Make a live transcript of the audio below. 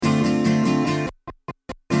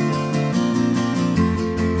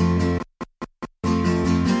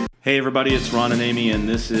Hey everybody, it's Ron and Amy, and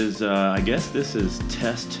this is, I guess this is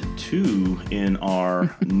test 2 in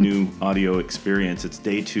our new audio experience. It's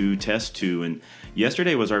day 2, test 2, and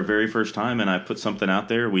yesterday was our very first time, and I put something out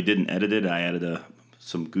there. We didn't edit it. I added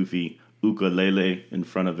some goofy ukulele in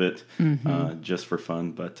front of it just for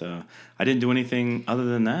fun, but I didn't do anything other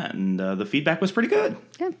than that, and the feedback was pretty good.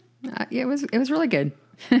 Yeah, it was really good.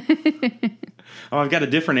 Oh, I've got a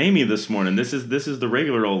different Amy this morning. This is the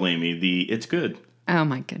regular old Amy. It's good. Oh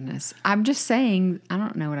my goodness. I'm just saying, I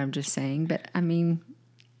don't know what I'm just saying, but I mean,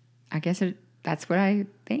 I guess that's what I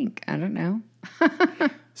think. I don't know.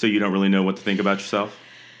 So you don't really know what to think about yourself?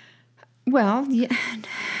 Well, yeah,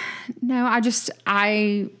 no, I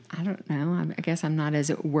don't know. I guess I'm not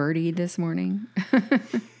as wordy this morning.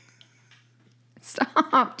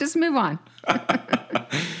 Stop. Just move on.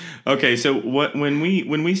 Okay, so when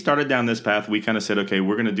we started down this path, we kind of said, okay,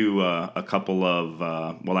 we're going to do a couple of,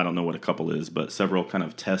 well, I don't know what a couple is, but several kind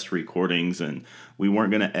of test recordings, and we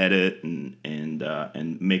weren't going to edit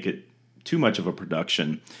and make it too much of a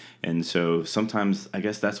production. And so sometimes I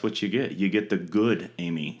guess that's what you get. You get the good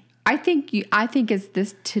Amy. I think it's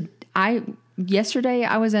this. Yesterday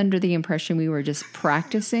I was under the impression we were just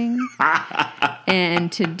practicing,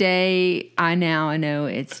 and today I now know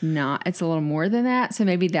it's not. It's a little more than that. So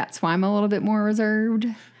maybe that's why I'm a little bit more reserved.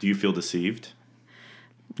 Do you feel deceived?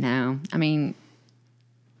 No, I mean,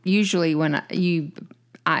 usually when you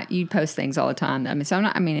post things all the time. I mean, so I'm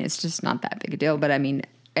not. I mean, it's just not that big a deal. But I mean,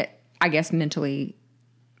 I guess mentally,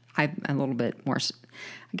 I'm a little bit more,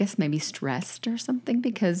 I guess maybe stressed or something,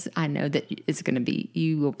 because I know that it's going to be,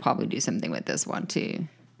 you will probably do something with this one too.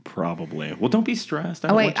 Probably. Well, don't be stressed.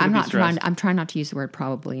 I'm trying not to use the word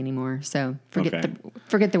probably anymore. So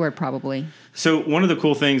forget the word probably. So one of the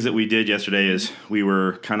cool things that we did yesterday is we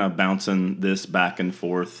were kind of bouncing this back and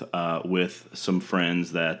forth with some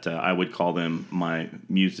friends that I would call them my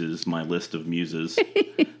muses, my list of muses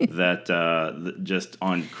that just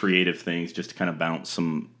on creative things, just to kind of bounce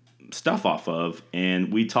some stuff off of.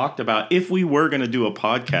 And we talked about if we were going to do a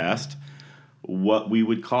podcast, what we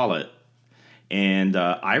would call it. And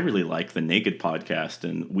I really like the Naked podcast,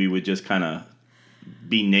 and we would just kind of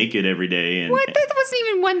be naked every day. And what? That wasn't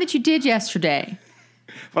even one that you did yesterday.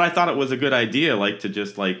 But I thought it was a good idea, like to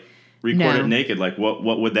just like record it naked. Like what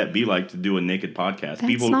would that be like to do a naked podcast?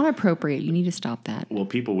 That's not appropriate. You need to stop that. Well,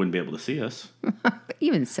 people wouldn't be able to see us.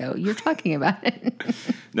 Even so, you're talking about it.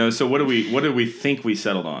 No. So what do we think we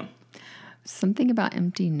settled on? Something about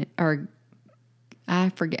empty or. I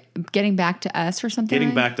forget, getting back to us or something.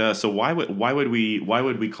 Getting back to us. So why would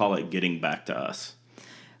we call it getting back to us?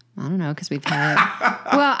 I don't know, because we've had.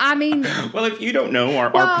 Well, I mean. Well, if you don't know,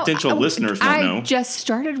 our potential listeners won't know. I just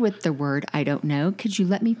started with the word I don't know. Could you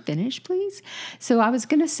let me finish, please? So I was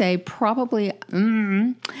going to say probably.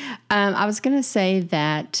 I was going to say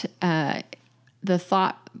that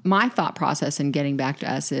my thought process in getting back to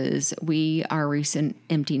us is we are recent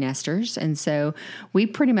empty nesters. And so we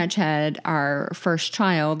pretty much had our first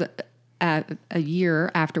child a year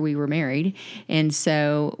after we were married. And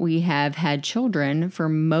so we have had children for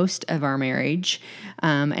most of our marriage.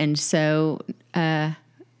 And so we're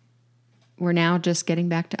now just getting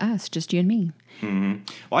back to us, just you and me. Mm-hmm.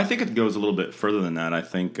 Well, I think it goes a little bit further than that. I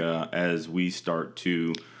think as we start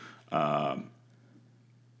to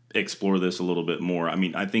explore this a little bit more. I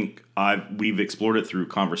mean, I think we've explored it through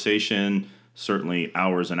conversation, certainly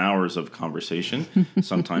hours and hours of conversation,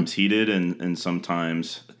 sometimes heated and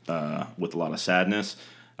sometimes with a lot of sadness.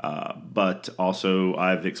 But also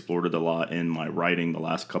I've explored it a lot in my writing the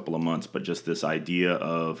last couple of months, but just this idea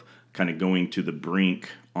of kind of going to the brink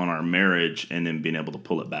on our marriage and then being able to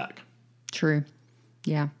pull it back. True.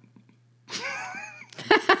 Yeah.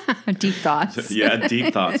 Deep thoughts. Yeah,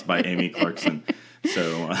 Deep Thoughts by Amy Clarkson.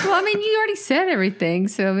 So, well, I mean, you already said everything.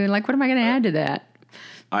 So, I mean, like, what am I going to add to that?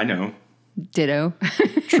 I know. Ditto.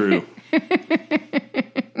 True.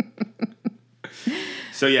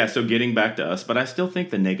 So getting back to us, but I still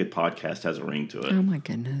think the Naked podcast has a ring to it. Oh, my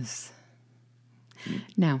goodness.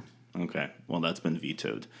 No. Okay. Well, that's been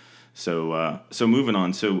vetoed. So moving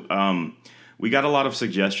on. So, we got a lot of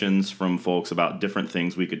suggestions from folks about different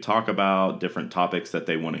things we could talk about, different topics that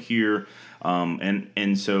they want to hear.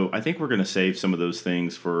 And so I think we're going to save some of those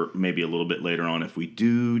things for maybe a little bit later on if we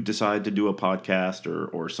do decide to do a podcast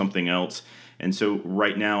or something else. And so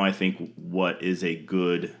right now, I think what is a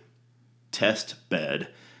good test bed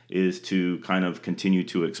is to kind of continue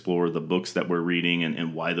to explore the books that we're reading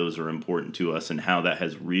and why those are important to us and how that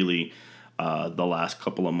has really, the last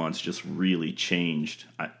couple of months just really changed.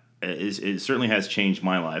 It certainly has changed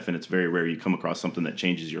my life, and it's very rare you come across something that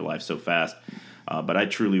changes your life so fast. But I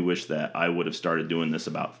truly wish that I would have started doing this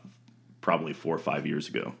about probably 4 or 5 years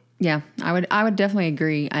ago Yeah, I would definitely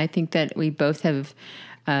agree. I think that we both have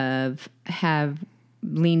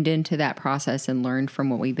leaned into that process and learned from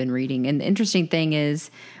what we've been reading. And the interesting thing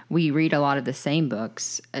is we read a lot of the same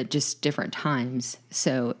books at just different times.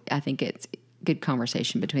 So I think it's good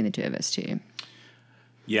conversation between the two of us too.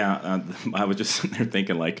 Yeah, I was just sitting there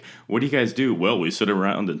thinking, like, what do you guys do? Well, we sit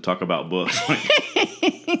around and talk about books.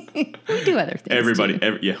 We do other things. Everybody,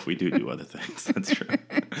 yeah, we do other things. That's true.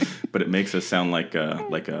 But it makes us sound like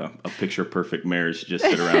a picture perfect marriage. Just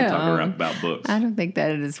sit around and talk around about books. I don't think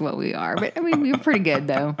that is what we are, but I mean, we're pretty good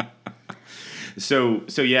though. So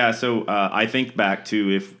I think back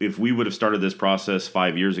to if we would have started this process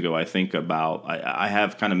 5 years ago, I think about I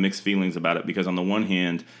have kind of mixed feelings about it, because on the one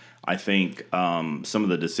hand, I think some of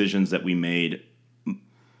the decisions that we made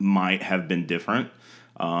might have been different.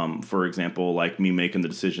 For example, like me making the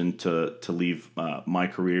decision to leave my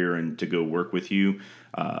career and to go work with you.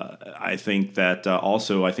 I think that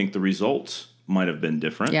also I think the results might have been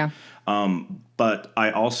different. Yeah. But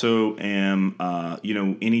I also am,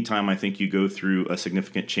 anytime I think you go through a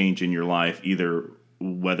significant change in your life, either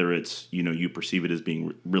whether it's, you perceive it as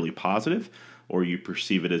being really positive or you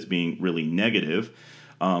perceive it as being really negative,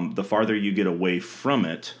 the farther you get away from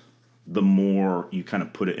it, the more you kind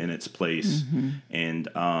of put it in its place and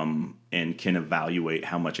can evaluate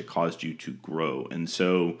how much it caused you to grow. And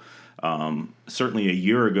so certainly a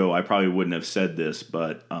year ago, I probably wouldn't have said this,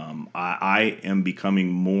 but I am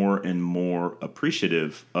becoming more and more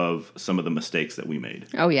appreciative of some of the mistakes that we made.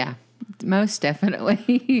 Oh, yeah. Most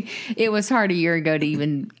definitely. It was hard a year ago to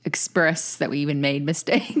even express that we even made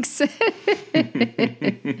mistakes.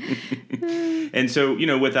 And so,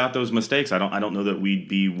 without those mistakes, I don't know that we'd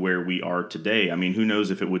be where we are today. I mean, who knows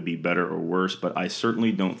if it would be better or worse, but I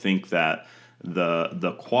certainly don't think that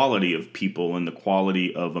the quality of people and the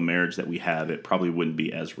quality of a marriage that we have, it probably wouldn't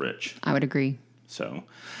be as rich. I would agree. So,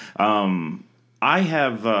 I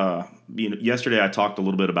have, yesterday I talked a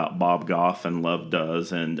little bit about Bob Goff and Love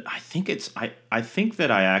Does, and I think I think that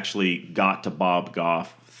I actually got to Bob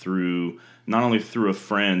Goff not only through a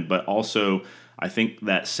friend, but also I think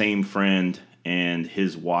that same friend and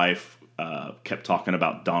his wife kept talking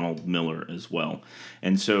about Donald Miller as well.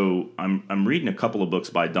 And so I'm reading a couple of books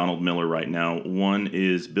by Donald Miller right now. One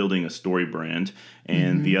is Building a Story Brand,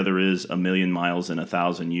 and the other is A Million Miles in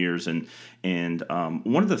 1,000 Years. And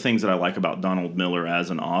one of the things that I like about Donald Miller as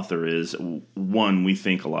an author is, one, we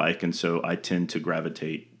think alike, and so I tend to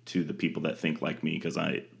gravitate to the people that think like me because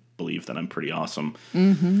I believe that I'm pretty awesome.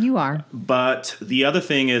 You are. But the other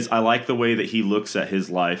thing is I like the way that he looks at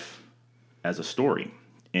his life as a story.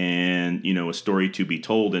 And, a story to be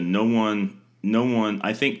told. And no one,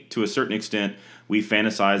 I think to a certain extent, we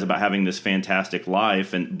fantasize about having this fantastic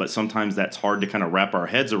life, but sometimes that's hard to kind of wrap our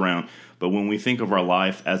heads around. But when we think of our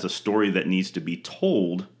life as a story that needs to be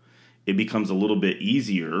told, it becomes a little bit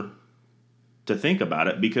easier to think about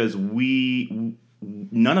it, because none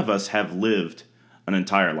of us have lived an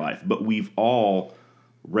entire life, but we've all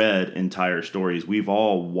read entire stories. We've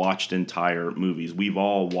all watched entire movies. We've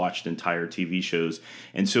all watched entire TV shows.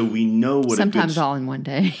 And so we know what sometimes all in one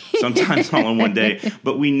day. Sometimes all in one day.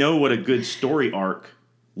 But we know what a good story arc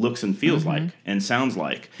looks and feels like and sounds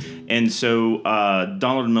like. And so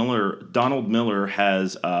Donald Miller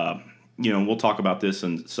has, we'll talk about this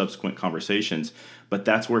in subsequent conversations, but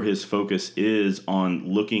that's where his focus is, on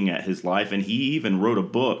looking at his life. And he even wrote a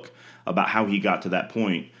book about how he got to that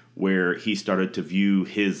point where he started to view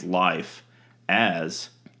his life as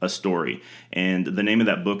a story. And the name of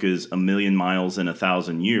that book is A Million Miles in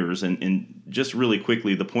 1,000 Years. And just really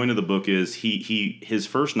quickly, the point of the book is his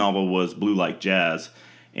first novel was Blue Like Jazz,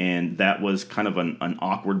 and that was kind of an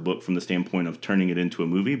awkward book from the standpoint of turning it into a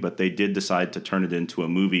movie, but they did decide to turn it into a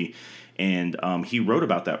movie. And he wrote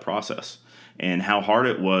about that process and how hard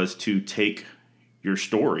it was to take your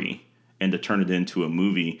story and to turn it into a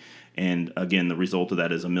movie. And again, the result of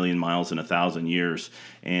that is A Million Miles in 1,000 Years.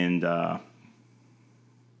 And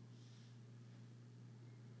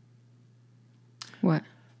what?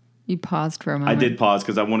 You paused for a moment. I did pause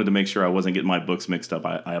because I wanted to make sure I wasn't getting my books mixed up.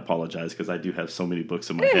 I apologize because I do have so many books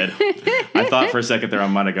in my head. I thought for a second there I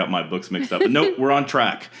might have got my books mixed up. But nope, we're on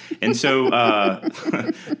track. And so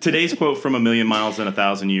today's quote from A Million Miles in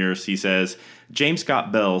 1,000 Years, he says, James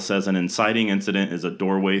Scott Bell says an inciting incident is a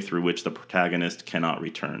doorway through which the protagonist cannot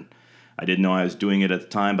return. I didn't know I was doing it at the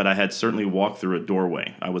time, but I had certainly walked through a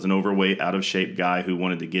doorway. I was an overweight, out-of-shape guy who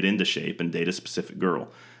wanted to get into shape and date a specific girl.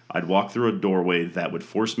 I'd walk through a doorway that would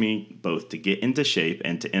force me both to get into shape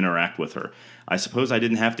and to interact with her. I suppose I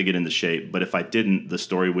didn't have to get into shape, but if I didn't, the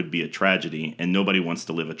story would be a tragedy, and nobody wants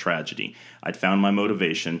to live a tragedy. I'd found my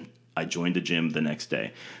motivation, I joined a gym the next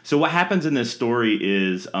day. So what happens in this story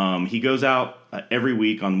is he goes out every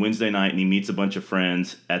week on Wednesday night and he meets a bunch of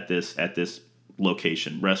friends at this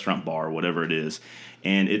location, restaurant, bar, whatever it is.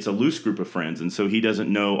 And it's a loose group of friends. And so he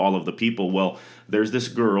doesn't know all of the people. Well, there's this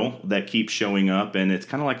girl that keeps showing up, and it's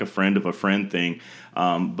kind of like a friend of a friend thing.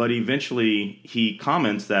 But eventually he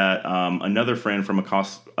comments that another friend from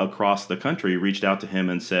across the country reached out to him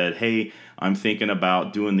and said, hey, I'm thinking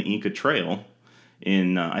about doing the Inca Trail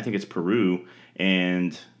in, I think it's Peru.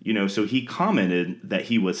 And, so he commented that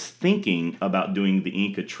he was thinking about doing the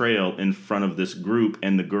Inca Trail in front of this group.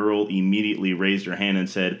 And the girl immediately raised her hand and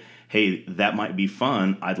said, hey, that might be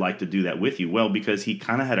fun. I'd like to do that with you. Well, because he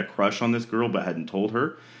kind of had a crush on this girl but hadn't told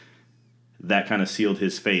her, that kind of sealed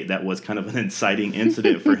his fate. That was kind of an inciting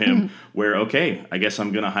incident for him where, okay, I guess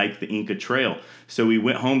I'm going to hike the Inca Trail. So he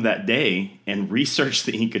went home that day and researched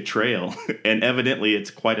the Inca Trail, and evidently it's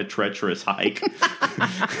quite a treacherous hike.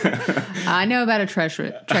 I know about a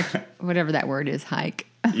treacherous, whatever that word is, hike.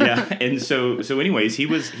 Yeah, and so anyways, he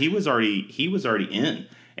was already in.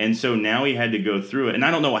 And so now he had to go through it. And I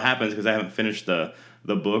don't know what happens because I haven't finished the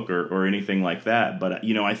book or anything like that. But,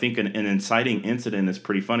 I think an inciting incident is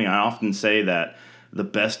pretty funny. I often say that the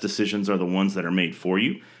best decisions are the ones that are made for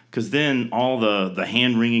you, because then all the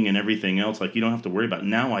hand-wringing and everything else, like, you don't have to worry about it.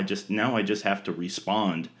 Now I just have to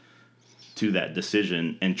respond to that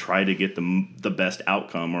decision and try to get the best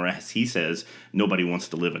outcome. Or as he says, nobody wants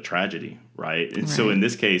to live a tragedy, right? And so in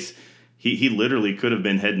this case, he literally could have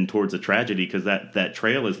been heading towards a tragedy, because that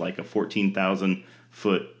trail is like a 14,000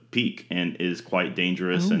 foot peak and is quite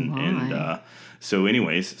dangerous. So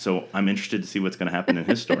anyways, so I'm interested to see what's going to happen in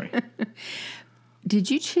his story.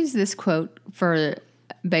 Did you choose this quote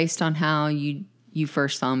based on how you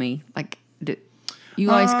first saw me? Like,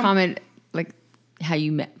 you always comment like how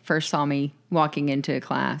you first saw me walking into a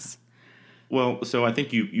class. Well, so I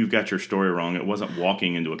think you've got your story wrong. It wasn't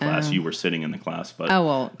walking into a class. You were sitting in the class. But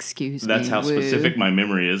excuse me. That's how specific my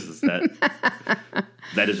memory is that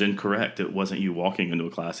that is incorrect. It wasn't you walking into a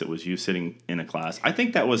class. It was you sitting in a class. I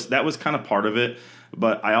think that was kind of part of it.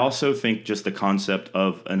 But I also think just the concept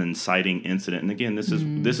of an inciting incident. And again, this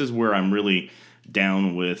is where I'm really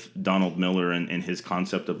down with Donald Miller and his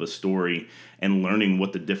concept of a story and learning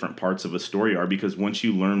what the different parts of a story are, because once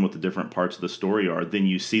you learn what the different parts of the story are, then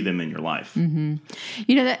you see them in your life. Mm-hmm.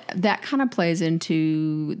 That kind of plays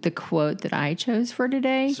into the quote that I chose for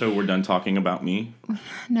today. So we're done talking about me?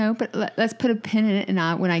 No, but let's put a pin in it,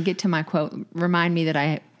 and when I get to my quote, remind me that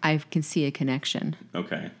I can see a connection.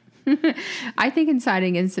 Okay. I think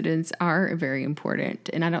inciting incidents are very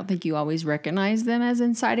important, and I don't think you always recognize them as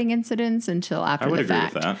inciting incidents until after the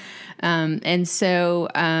fact. I would agree with that. And so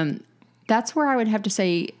that's where I would have to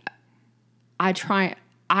say I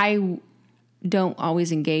don't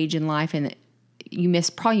always engage in life, and you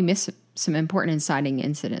probably miss some important inciting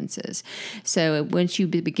incidences. So once you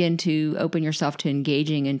begin to open yourself to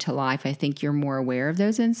engaging into life, I think you're more aware of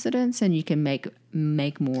those incidents, and you can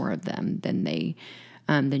make more of them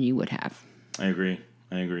than you would have. I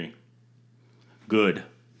agree. Good.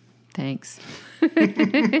 Thanks.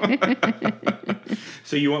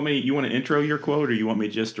 So you want to intro your quote, or you want me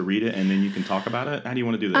just to read it and then you can talk about it? How do you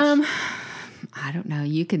want to do this? I don't know.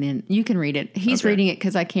 You can read it. He's reading it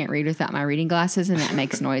because I can't read without my reading glasses, and that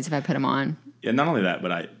makes noise if I put them on. Yeah, not only that,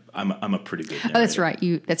 but I'm a pretty good narrator. Oh, that's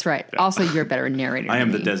right. That's right. Yeah. Also, you're a better narrator. I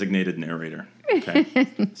am the designated narrator. Okay.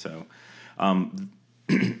 So,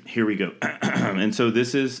 here we go. And so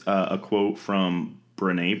this is a quote from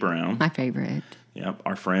Brené Brown. My favorite. Yep,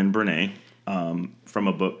 our friend Brené, from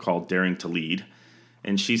a book called Daring to Lead.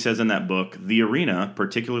 And she says in that book, the arena,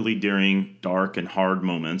 particularly during dark and hard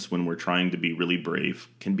moments when we're trying to be really brave,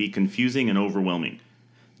 can be confusing and overwhelming.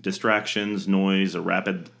 Distractions, noise, a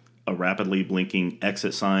rapidly blinking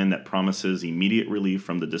exit sign that promises immediate relief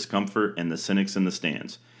from the discomfort, and the cynics in the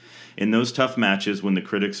stands. In those tough matches when the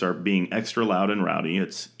critics are being extra loud and rowdy,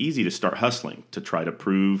 it's easy to start hustling to try to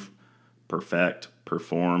prove, perfect,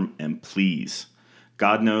 perform, and please.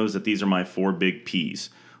 God knows that these are my 4 big P's.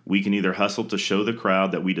 We can either hustle to show the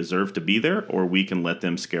crowd that we deserve to be there, or we can let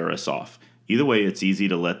them scare us off. Either way, it's easy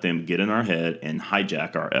to let them get in our head and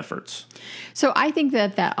hijack our efforts. So I think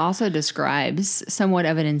that also describes somewhat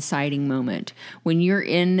of an inciting moment. When you're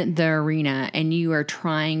in the arena and you are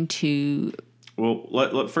trying to...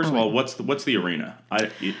 Well, first of all, what's the arena?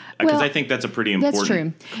 Because I think that's a pretty important... That's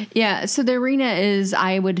true. Yeah, so the arena is,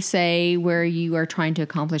 I would say, where you are trying to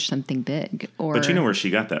accomplish something big. But you know where she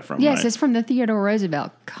got that from, yes, right? It's from the Theodore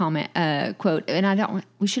Roosevelt quote. And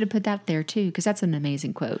we should have put that there, too, because that's an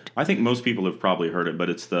amazing quote. I think most people have probably heard it, but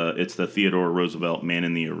it's the Theodore Roosevelt Man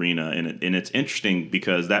in the Arena. And it's interesting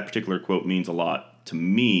because that particular quote means a lot to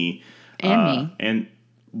me. And me.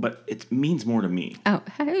 But it means more to me. Oh,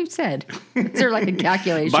 who said? Is there like a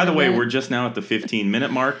calculation? By the way, we're just now at the 15-minute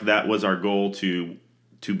mark. That was our goal to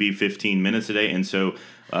be 15 minutes a day. And so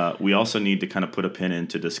we also need to kind of put a pin in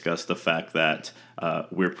to discuss the fact that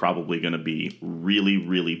we're probably going to be really,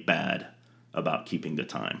 really bad about keeping the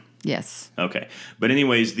time. Yes. Okay. But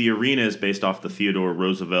anyways, the arena is based off the Theodore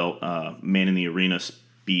Roosevelt Man in the Arena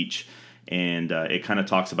speech. And it kind of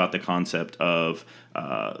talks about the concept of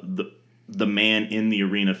the man in the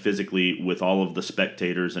arena physically with all of the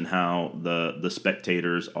spectators and how the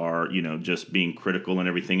spectators are, just being critical and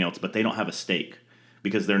everything else, but they don't have a stake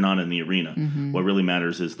because they're not in the arena. Mm-hmm. What really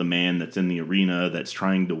matters is the man that's in the arena, that's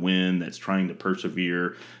trying to win, that's trying to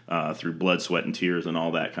persevere through blood, sweat, and tears and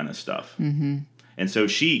all that kind of stuff. Mm-hmm. And so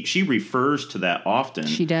she refers to that often.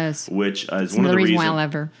 She does. Which is it's one of the reasons why I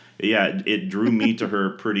love her. Yeah, it drew me to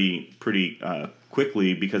her pretty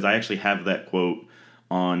quickly because I actually have that quote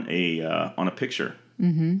on a picture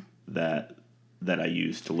that I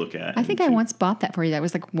used to look at. I think I once bought that for you. That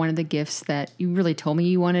was like one of the gifts that you really told me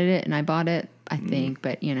you wanted it, and I bought it. I think,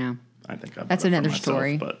 but I think I bought that's it another for myself,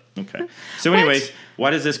 story. But okay. So, anyways,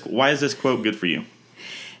 why is this quote good for you?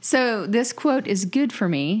 So this quote is good for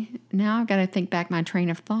me. Now I've got to think back my train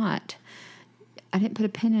of thought. I didn't put a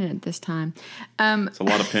pin in it this time. It's a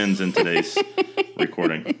lot of pins in today's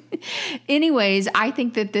recording. Anyways, I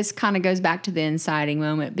think that this kind of goes back to the inciting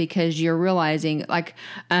moment because you're realizing, like,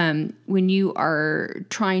 when you are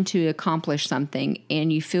trying to accomplish something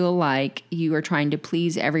and you feel like you are trying to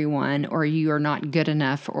please everyone or you are not good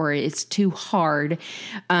enough or it's too hard.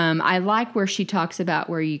 I like where she talks about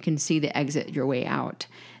where you can see the exit your way out.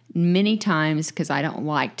 Many times, because I don't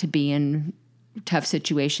like to be in tough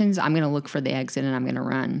situations, I'm going to look for the exit and I'm going to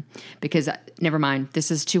run because never mind,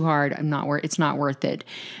 this is too hard. It's not worth it.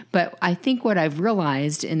 But I think what I've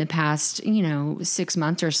realized in the past, 6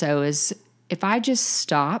 months or so is if I just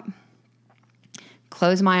stop,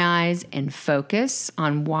 close my eyes and focus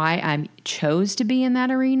on why I chose to be in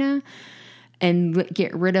that arena and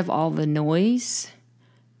get rid of all the noise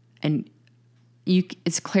and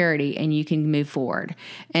it's clarity and you can move forward.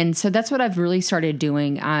 And so that's what I've really started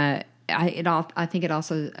doing. I think it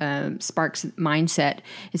also sparks mindset.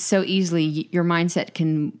 It's so easily, your mindset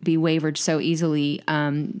can be wavered so easily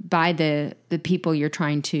by the people you're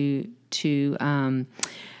trying to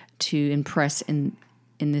impress in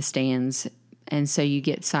the stands. And so you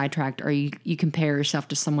get sidetracked or you compare yourself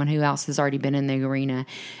to someone who else has already been in the arena.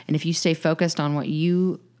 And if you stay focused on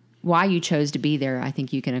why you chose to be there, I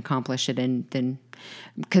think you can accomplish it. And then,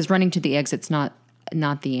 because running to the exit's not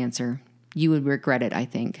the answer. You would regret it, I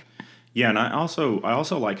think. Yeah, and I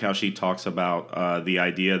also like how she talks about the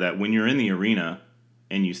idea that when you're in the arena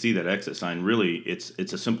and you see that exit sign, really it's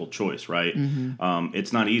a simple choice, right? Mm-hmm.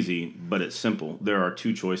 It's not easy, but it's simple. There are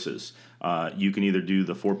two choices. You can either do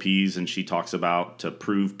the 4 Ps, and she talks about to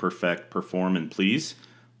prove, perfect, perform, and please,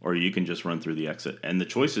 or you can just run through the exit. And the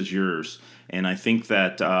choice is yours. And I think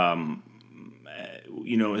that,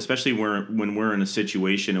 especially when we're in a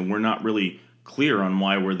situation and we're not really clear on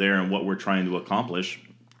why we're there and what we're trying to accomplish,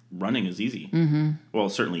 running is easy. Mm-hmm. Well,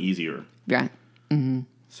 certainly easier. Yeah. Mm-hmm.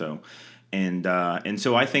 So, and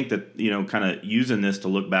so I think that, kind of using this to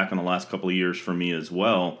look back on the last couple of years for me as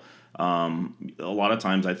well, a lot of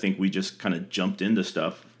times I think we just kind of jumped into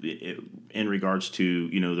stuff in regards to,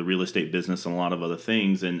 the real estate business and a lot of other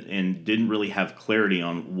things and didn't really have clarity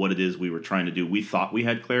on what it is we were trying to do. We thought we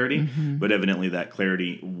had clarity, mm-hmm. but evidently that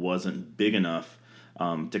clarity wasn't big enough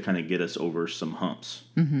to kind of get us over some humps.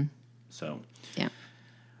 Mm-hmm. So, yeah.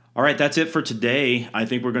 All right, that's it for today. I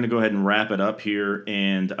think we're going to go ahead and wrap it up here,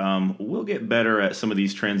 and we'll get better at some of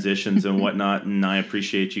these transitions and whatnot, and I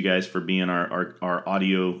appreciate you guys for being our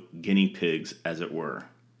audio guinea pigs, as it were.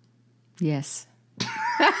 Yes.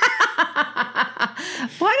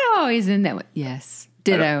 Why do I always end that way? Yes.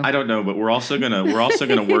 Ditto. I don't know, but we're also gonna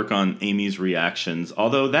work on Amy's reactions,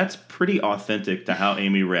 although that's pretty authentic to how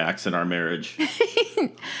Amy reacts in our marriage.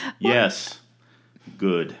 Yes.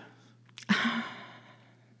 Good.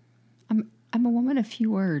 I'm a woman of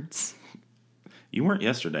few words. You weren't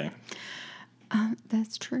yesterday.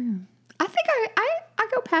 That's true. I think I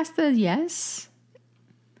go past the yes.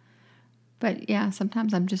 But yeah,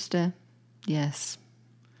 sometimes I'm just a yes.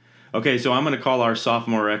 Okay, so I'm going to call our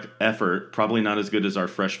sophomore effort probably not as good as our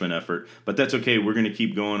freshman effort, but that's okay. We're going to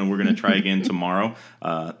keep going, and we're going to try again tomorrow.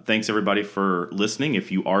 Thanks, everybody, for listening.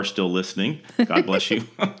 If you are still listening, God bless you.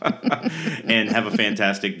 And have a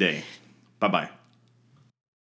fantastic day. Bye-bye.